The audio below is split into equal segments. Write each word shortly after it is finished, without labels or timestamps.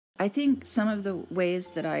I think some of the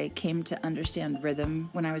ways that I came to understand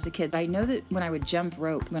rhythm when I was a kid, I know that when I would jump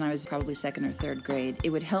rope when I was probably second or third grade,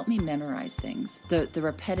 it would help me memorize things. The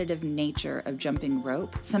repetitive nature of jumping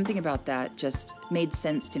rope, something about that just made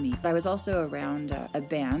sense to me. I was also around a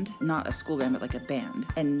band, not a school band, but like a band.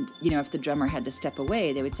 And, if the drummer had to step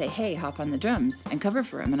away, they would say, hey, hop on the drums and cover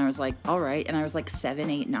for him. And I was like, all right. And I was like 7,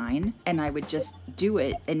 8, 9. And I would just do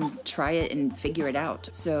it and try it and figure it out.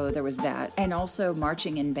 So there was that. And also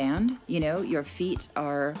marching in band, your feet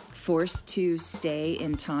are forced to stay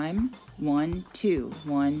in time. 1, 2,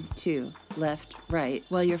 1, 2, left, right,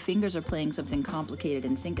 while your fingers are playing something complicated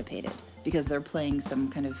and syncopated because they're playing some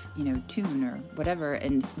kind of, tune or whatever.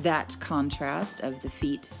 And that contrast of the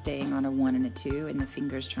feet staying on a 1 and a 2 and the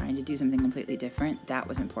fingers trying to do something completely different, that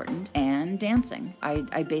was important. And dancing.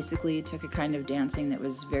 I basically took a kind of dancing that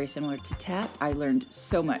was very similar to tap. I learned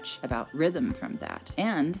so much about rhythm from that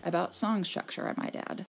and about song structure, I might add.